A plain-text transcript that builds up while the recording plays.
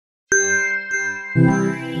Hey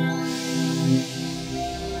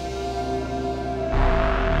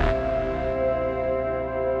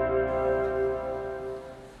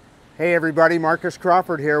everybody, Marcus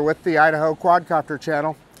Crawford here with the Idaho Quadcopter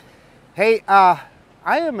channel. Hey, I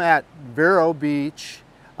am at Vero Beach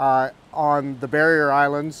on the Barrier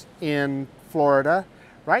Islands in Florida,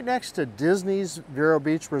 right next to Disney's Vero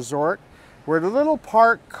Beach Resort. We're at a little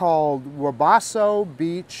park called Wabasso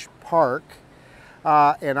Beach Park,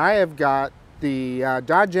 and I have got the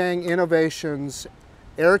DJI Innovations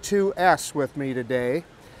Air 2S with me today.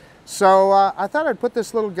 So I thought I'd put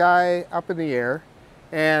this little guy up in the air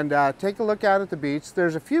and take a look out at the beach.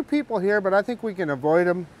 There's a few people here, but I think we can avoid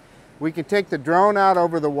them. We can take the drone out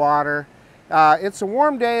over the water. It's a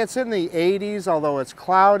warm day. It's in the 80s, although it's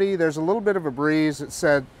cloudy. There's a little bit of a breeze. It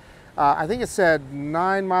said, I think it said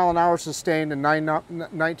 9 mile an hour sustained and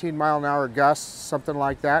 19 mile an hour gusts, something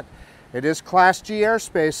like that. It is Class G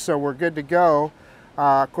airspace, so we're good to go,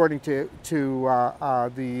 according to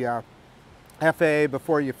the FAA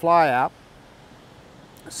Before You Fly app.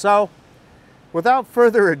 So, without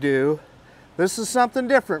further ado, this is something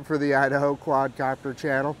different for the Idaho Quadcopter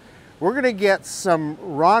channel. We're going to get some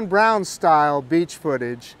Ron Brown style beach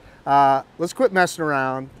footage. Let's quit messing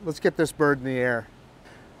around. Let's get this bird in the air.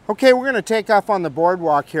 Okay, we're going to take off on the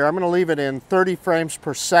boardwalk here. I'm going to leave it in 30 frames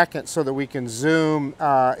per second so that we can zoom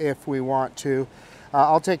if we want to.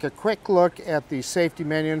 I'll take a quick look at the safety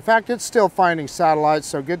menu. In fact, it's still finding satellites,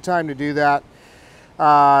 so good time to do that.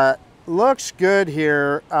 Looks good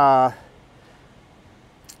here. Not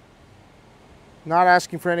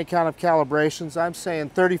asking for any kind of calibrations. I'm saying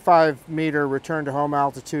 35 meter return to home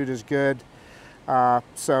altitude is good.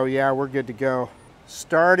 So yeah, we're good to go.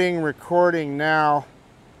 Starting recording now.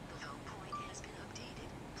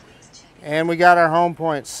 And we got our home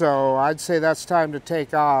point, so I'd say that's time to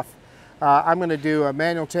take off. I'm going to do a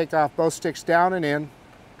manual takeoff, both sticks down and in.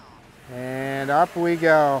 And up we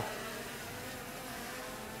go.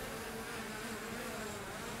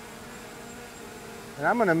 And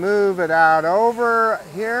I'm going to move it out over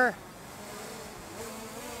here,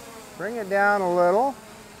 bring it down a little,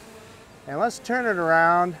 and let's turn it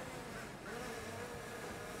around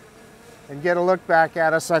and get a look back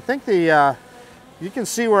at us. I think you can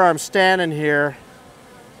see where I'm standing here,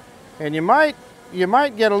 and you might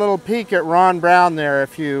get a little peek at Ron Brown there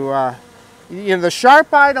if you know, the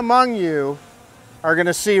sharp-eyed among you are going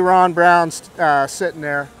to see Ron Brown sitting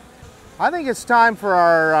there. I think it's time for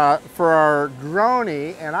our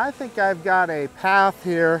droney, and I think I've got a path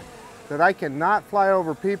here that I can not fly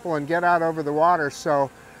over people and get out over the water.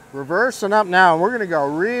 So reversing up now, and we're going to go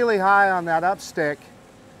really high on that up stick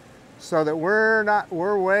so that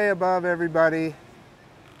we're way above everybody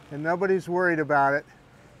and nobody's worried about it.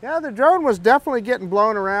 Yeah, the drone was definitely getting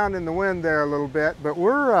blown around in the wind there a little bit, but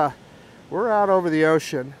we're out over the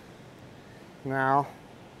ocean now.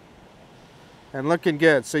 And looking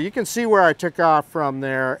good. So you can see where I took off from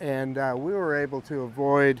there, and we were able to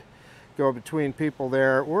avoid go between people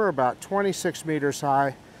there. We're about 26 meters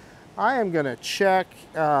high. I am going to check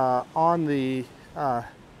on the, I'm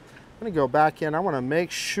going to go back in. I want to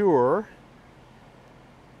make sure,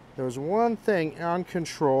 there's one thing on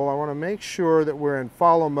control. I want to make sure that we're in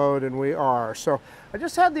follow mode, and we are. So I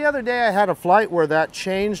just had the other day, I had a flight where that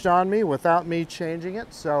changed on me without me changing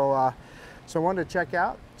it. So, so I wanted to check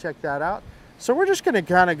that out. So we're just going to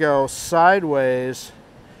kind of go sideways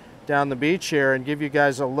down the beach here and give you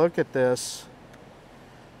guys a look at this.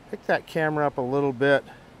 Pick that camera up a little bit.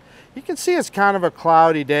 You can see it's kind of a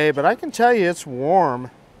cloudy day, but I can tell you it's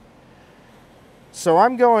warm. So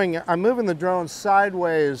I'm moving the drone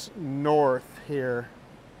sideways north here.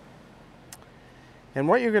 And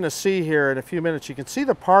what you're going to see here in a few minutes, you can see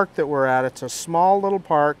the park that we're at. It's a small little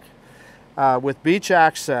park with beach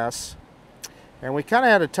access. And we kind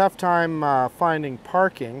of had a tough time finding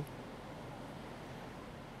parking.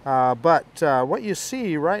 But what you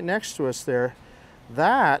see right next to us there,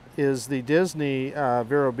 that is the Disney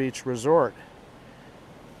Vero Beach Resort.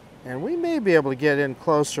 And we may be able to get in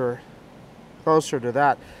closer to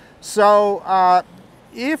that. So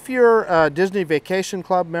if you're a Disney Vacation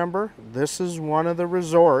Club member, this is one of the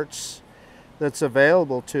resorts that's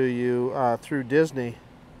available to you through Disney.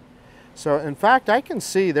 So in fact, I can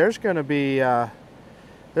see there's going to be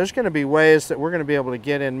ways that we're going to be able to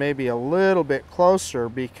get in maybe a little bit closer,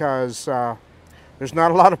 because there's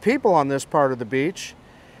not a lot of people on this part of the beach,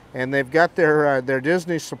 and they've got their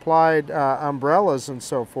Disney supplied umbrellas and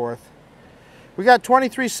so forth. We got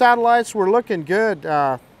 23 satellites. We're looking good.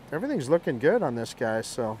 Everything's looking good on this guy.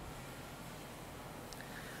 So,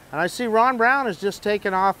 and I see Ron Brown has just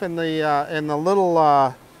taken off in the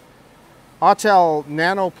little Autel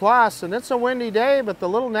Nano Plus, and it's a windy day, but the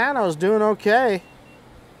little Nano's doing okay.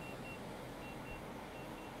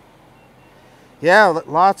 Yeah,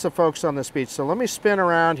 lots of folks on this beach. So let me spin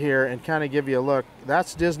around here and kind of give you a look.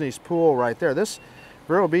 That's Disney's pool right there. This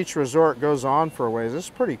Vero Beach Resort goes on for a ways. This is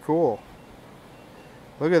pretty cool.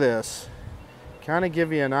 Look at this. Kind of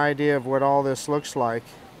give you an idea of what all this looks like.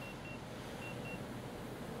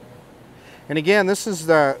 And again, this is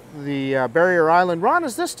the Barrier Island. Ron,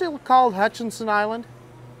 is this still called Hutchinson Island?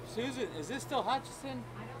 Susan, is this still Hutchinson?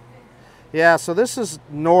 Yeah, so this is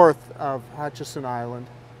north of Hutchinson Island.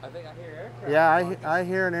 I think I hear aircraft. Yeah, I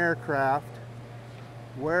hear an aircraft.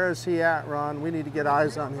 Where is he at, Ron? We need to get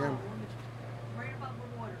eyes on him. Right above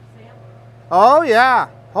the water, Sam. Oh, yeah.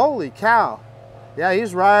 Holy cow. Yeah,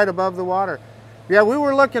 he's right above the water. Yeah, we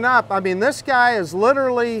were looking up. I mean, this guy is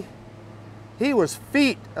literally, he was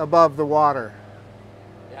feet above the water.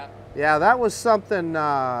 Yeah. Yeah, that was something,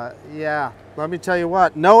 yeah. Let me tell you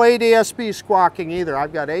what, no ADSB squawking either.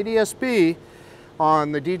 I've got ADSB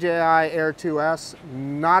on the DJI Air 2S,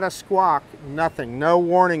 not a squawk, nothing. No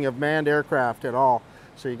warning of manned aircraft at all.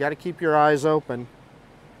 So you got to keep your eyes open.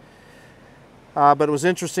 But it was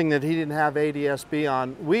interesting that he didn't have ADSB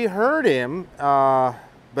on. We heard him,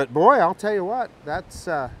 but boy, I'll tell you what, that's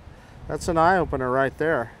an eye-opener right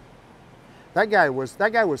there. That guy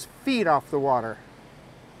was feet off the water.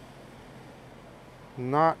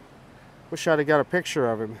 Wish I'd have got a picture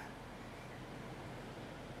of him.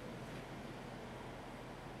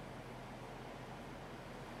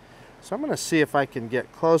 So I'm going to see if I can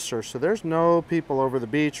get closer. So there's no people over the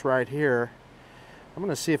beach right here. I'm going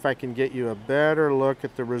to see if I can get you a better look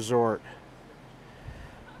at the resort.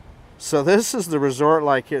 So this is the resort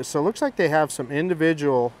like here. So it looks like they have some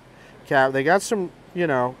individual they got some, you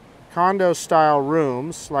know, condo style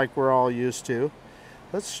rooms like we're all used to.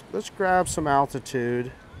 Let's grab some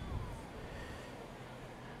altitude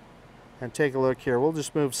and take a look here. We'll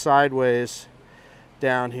just move sideways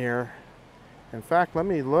down here. In fact, let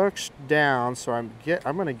me look down so I'm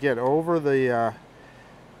going to get over the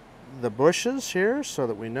bushes here so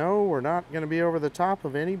that we know we're not going to be over the top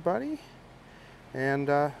of anybody. And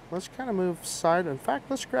let's kind of move side. In fact,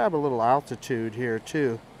 let's grab a little altitude here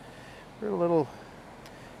too. We're a little,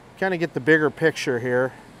 kind of get the bigger picture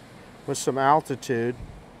here with some altitude.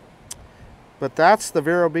 But that's the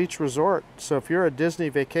Vero Beach Resort. So if you're a Disney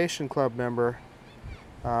Vacation Club member,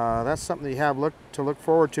 that's something that you have to look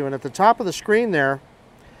forward to. And at the top of the screen there,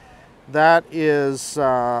 that is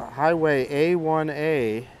Highway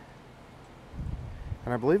A1A,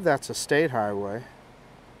 and I believe that's a state highway.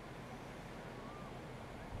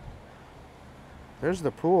 There's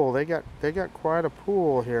the pool. They got quite a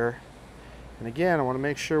pool here. And again, I want to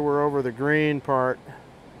make sure we're over the green part.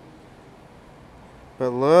 But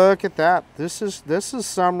look at that. This is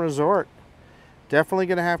some resort. Definitely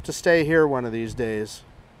going to have to stay here one of these days.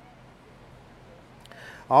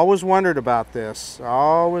 Always wondered about this.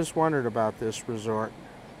 Always wondered about this resort.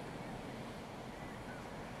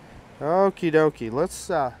 Okie dokie.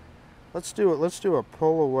 Let's do a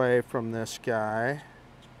pull away from this guy.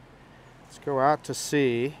 Let's go out to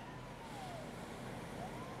sea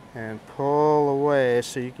and pull away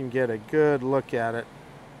so you can get a good look at it.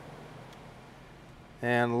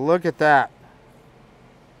 And look at that.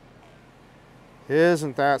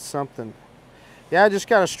 Isn't that something? Yeah, I just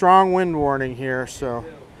got a strong wind warning here, so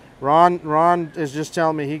Ron is just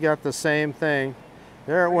telling me he got the same thing.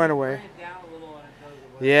 There it went away.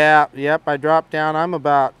 Yeah, yep, I dropped down. I'm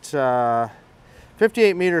about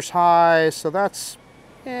 58 meters high, so that's,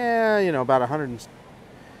 yeah, you know, about 100.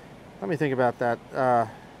 Let me think about that.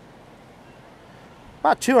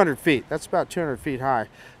 About 200 feet. That's about 200 feet high.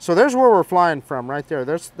 So there's where we're flying from, right there.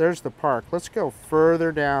 There's the park. Let's go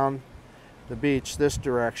further down the beach this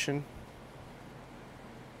direction.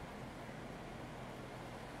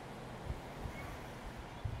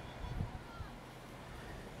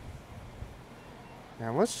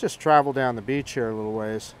 Now let's just travel down the beach here a little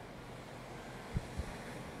ways.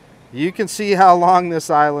 You can see how long this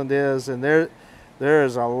island is, and there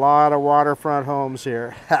is a lot of waterfront homes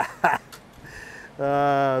here.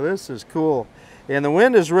 This is cool. And the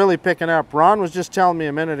wind is really picking up. Ron was just telling me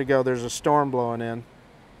a minute ago there's a storm blowing in.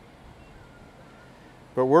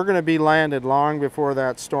 But we're going to be landed long before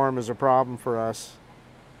that storm is a problem for us.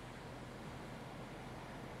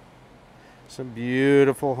 Some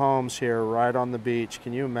beautiful homes here right on the beach.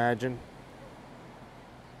 Can you imagine?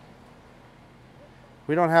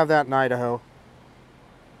 We don't have that in Idaho.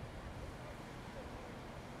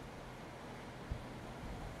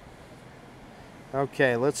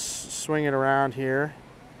 Okay, let's swing it around here.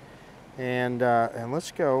 And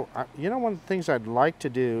let's go. You know, one of the things I'd like to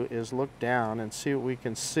do is look down and see what we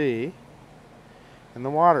can see in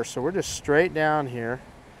the water. So we're just straight down here.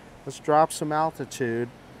 Let's drop some altitude.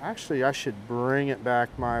 Actually, I should bring it back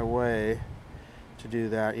my way to do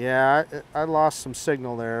that. Yeah, I lost some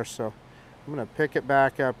signal there, so I'm going to pick it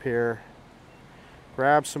back up here,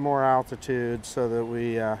 grab some more altitude so that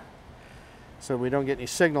we don't get any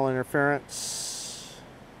signal interference.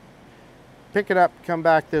 Pick it up, come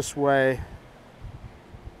back this way,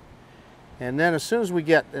 and then as soon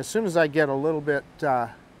as I get a little bit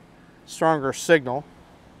stronger signal,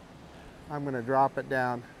 I'm going to drop it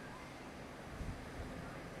down.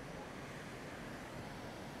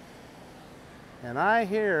 And I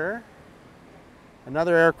hear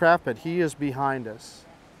another aircraft, but he is behind us.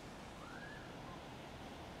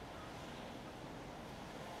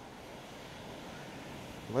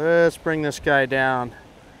 Let's bring this guy down.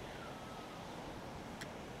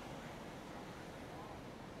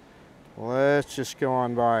 Let's just go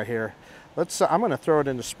on by here. I'm going to throw it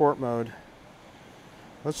into sport mode.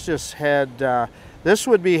 Let's just head, this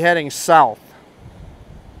would be heading south.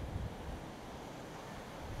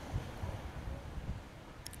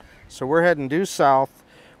 So we're heading due south.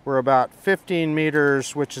 We're about 15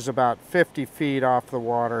 meters, which is about 50 feet off the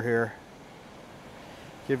water here.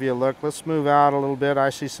 Give you a look. Let's move out a little bit.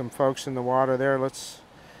 I see some folks in the water there. Let's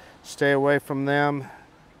stay away from them.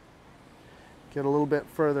 Get a little bit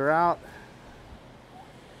further out.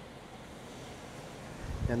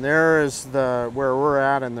 And there is where we're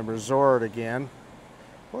at in the resort again.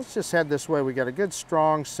 Let's just head this way. We got a good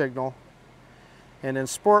strong signal. And in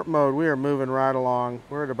sport mode, we are moving right along.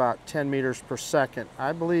 We're at about 10 meters per second.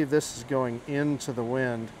 I believe this is going into the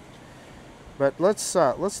wind. But let's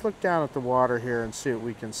look down at the water here and see what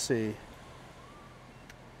we can see.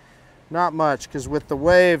 Not much, because with the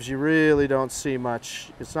waves, you really don't see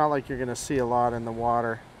much. It's not like you're going to see a lot in the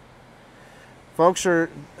water. Folks,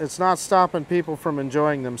 it's not stopping people from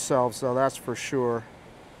enjoying themselves, though, that's for sure.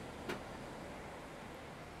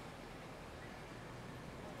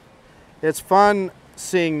 It's fun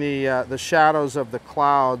seeing the shadows of the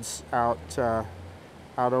clouds out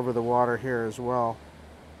over the water here as well.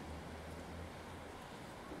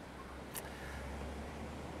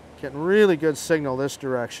 Getting really good signal this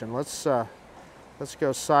direction. Let's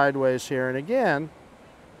go sideways here, and again,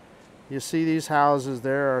 you see these houses.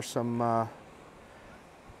 There are some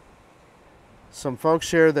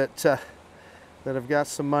folks here that have got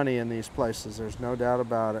some money in these places. There's no doubt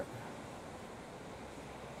about it.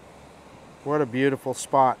 What a beautiful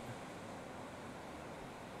spot.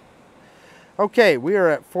 Okay, we are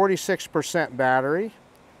at 46% battery.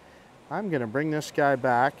 I'm going to bring this guy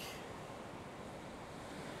back,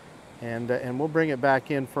 and we'll bring it back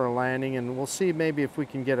in for a landing, and we'll see maybe if we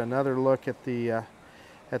can get another look at the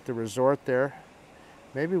resort there.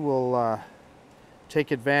 Maybe we'll take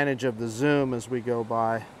advantage of the zoom as we go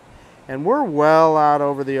by. And we're well out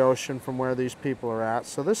over the ocean from where these people are at.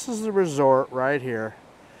 So this is the resort right here.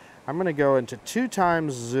 I'm going to go into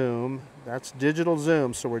 2x zoom. That's digital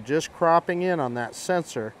zoom, so we're just cropping in on that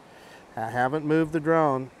sensor. I haven't moved the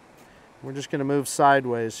drone. We're just going to move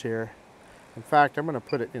sideways here. In fact, I'm going to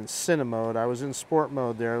put it in cine mode. I was in sport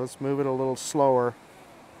mode there. Let's move it a little slower.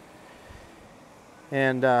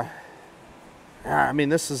 And I mean,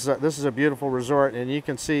 this is a beautiful resort, and you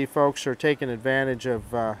can see folks are taking advantage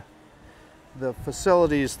of the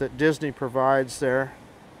facilities that Disney provides there.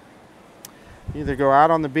 Either go out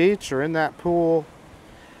on the beach or in that pool.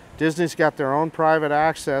 Disney's got their own private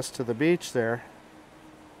access to the beach there.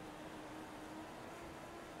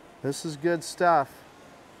 This is good stuff.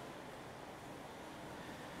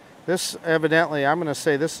 This evidently, I'm going to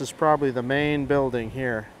say this is probably the main building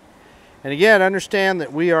here. And again, understand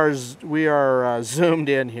that we are zoomed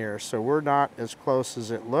in here, so we're not as close as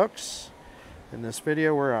it looks. In this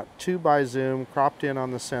video, we're at 2x zoom, cropped in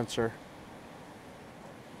on the sensor.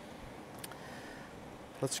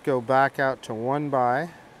 Let's go back out to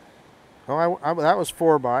 1x. Oh, that was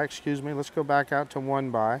 4x, excuse me. Let's go back out to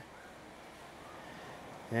 1x.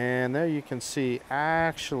 And there you can see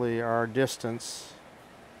actually our distance.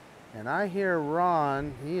 And I hear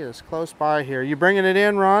Ron, he is close by here. You bringing it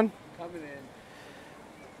in, Ron? Coming in.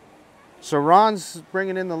 So Ron's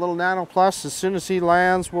bringing in the little Nano Plus. As soon as he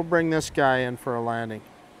lands, we'll bring this guy in for a landing.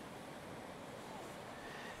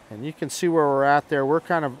 And you can see where we're at there.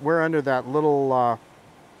 We're under that little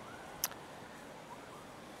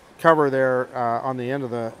cover there on the end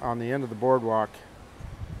of the boardwalk.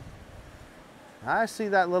 I see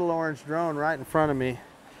that little orange drone right in front of me.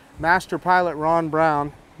 Master pilot Ron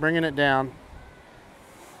Brown bringing it down.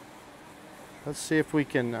 Let's see if we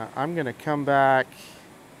can. I'm going to come back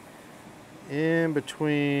in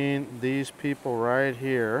between these people right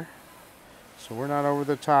here. So we're not over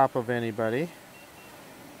the top of anybody.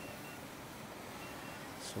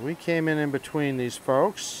 So we came in between these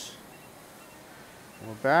folks.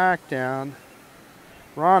 We're back down.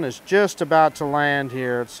 Ron is just about to land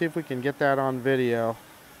here. Let's see if we can get that on video.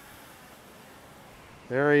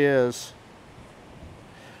 There he is.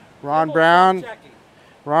 Ron Brown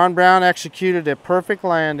executed a perfect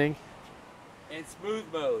landing. In smooth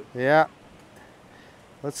mode. Yeah.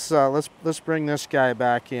 Let's bring this guy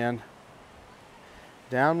back in.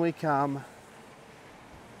 Down we come.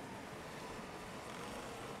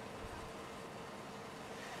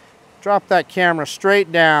 Drop that camera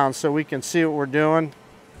straight down so we can see what we're doing.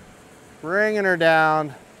 Bringing her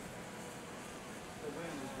down.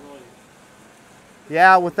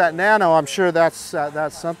 Yeah, with that nano, I'm sure that's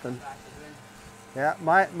something. Yeah,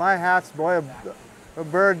 my hat's, boy, a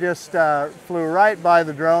bird just flew right by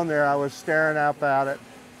the drone there. I was staring up at it.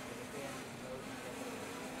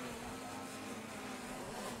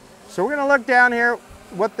 So we're going to look down here.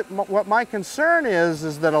 What my concern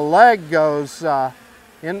is that a leg goes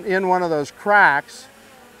in one of those cracks.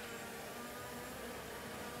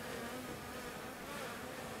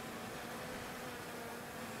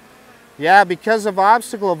 Yeah, because of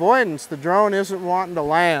obstacle avoidance, the drone isn't wanting to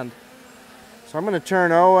land. So I'm going to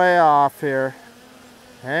turn OA off here.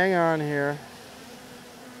 Hang on here.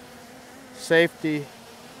 Safety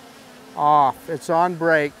off. It's on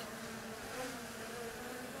brake.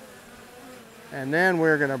 And then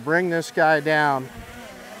we're going to bring this guy down.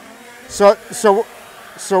 So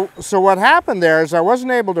what happened there is I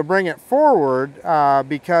wasn't able to bring it forward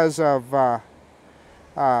because of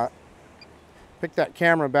pick that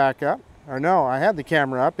camera back up. Or no, I had the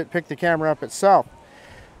camera up. It picked the camera up itself.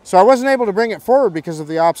 So I wasn't able to bring it forward because of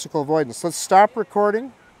the obstacle avoidance. Let's stop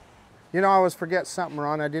recording. You know, I always forget something,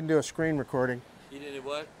 Ron. I didn't do a screen recording. You did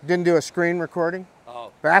what? Didn't do a screen recording.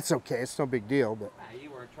 Oh. That's okay. It's no big deal. But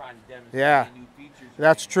You weren't trying to demonstrate any new features.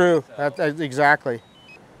 That's true. Exactly.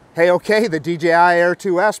 Hey, okay, the DJI Air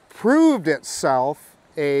 2S proved itself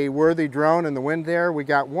a worthy drone in the wind there. We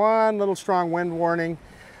got one little strong wind warning.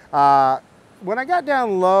 When I got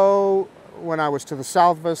down low, when I was to the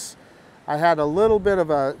south of us, I had a little bit of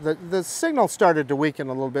the signal started to weaken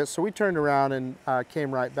a little bit, so we turned around and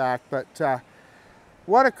came right back. But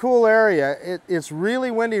what a cool area. It's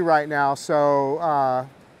really windy right now, so,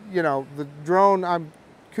 you know, the drone,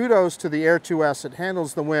 kudos to the Air 2S. It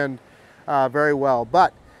handles the wind very well.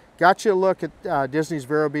 But got you a look at Disney's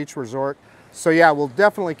Vero Beach Resort. So yeah, we'll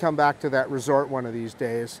definitely come back to that resort one of these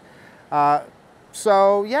days.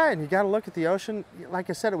 So yeah, and you got to look at the ocean. Like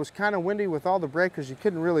I said, it was kind of windy with all the breakers. You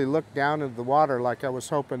couldn't really look down into the water like I was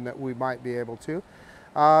hoping that we might be able to.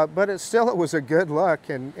 But it was a good look,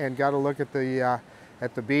 and got to look at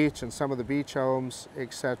the beach and some of the beach homes,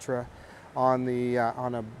 etc. on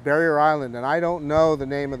a barrier island. And I don't know the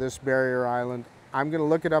name of this barrier island. I'm going to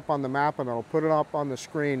look it up on the map, and I'll put it up on the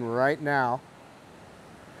screen right now.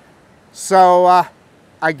 So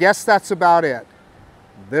I guess that's about it.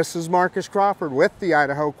 This is Marcus Crawford with the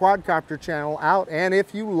Idaho Quadcopter channel out, and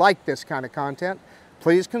if you like this kind of content,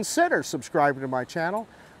 please consider subscribing to my channel.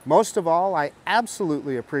 Most of all, I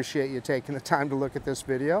absolutely appreciate you taking the time to look at this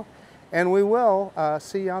video, and we will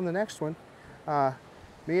see you on the next one.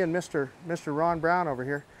 Me and Mr. Ron Brown over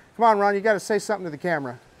here. Come on, Ron, you got to say something to the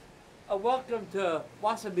camera. Welcome to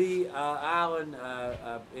Wabasso Island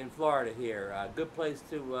in Florida here. A good place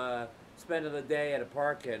to spend the day at a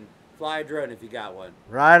park and fly a drone if you got one.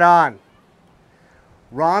 Right on.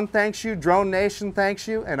 Ron thanks you, Drone Nation thanks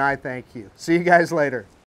you, and I thank you. See you guys later.